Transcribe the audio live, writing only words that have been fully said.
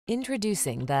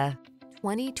Introducing the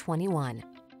 2021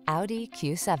 Audi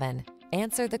Q7.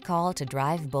 Answer the call to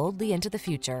drive boldly into the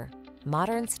future.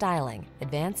 Modern styling,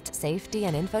 advanced safety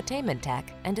and infotainment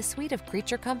tech, and a suite of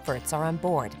creature comforts are on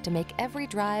board to make every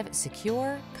drive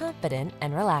secure, confident,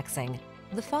 and relaxing.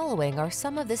 The following are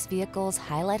some of this vehicle's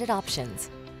highlighted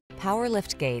options: power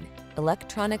liftgate,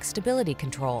 electronic stability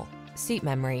control, seat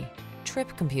memory,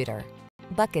 trip computer,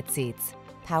 bucket seats,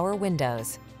 power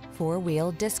windows,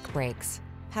 four-wheel disc brakes,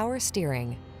 power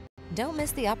steering. Don't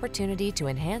miss the opportunity to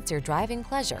enhance your driving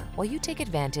pleasure while you take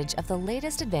advantage of the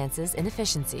latest advances in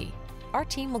efficiency. Our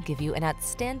team will give you an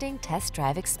outstanding test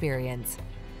drive experience.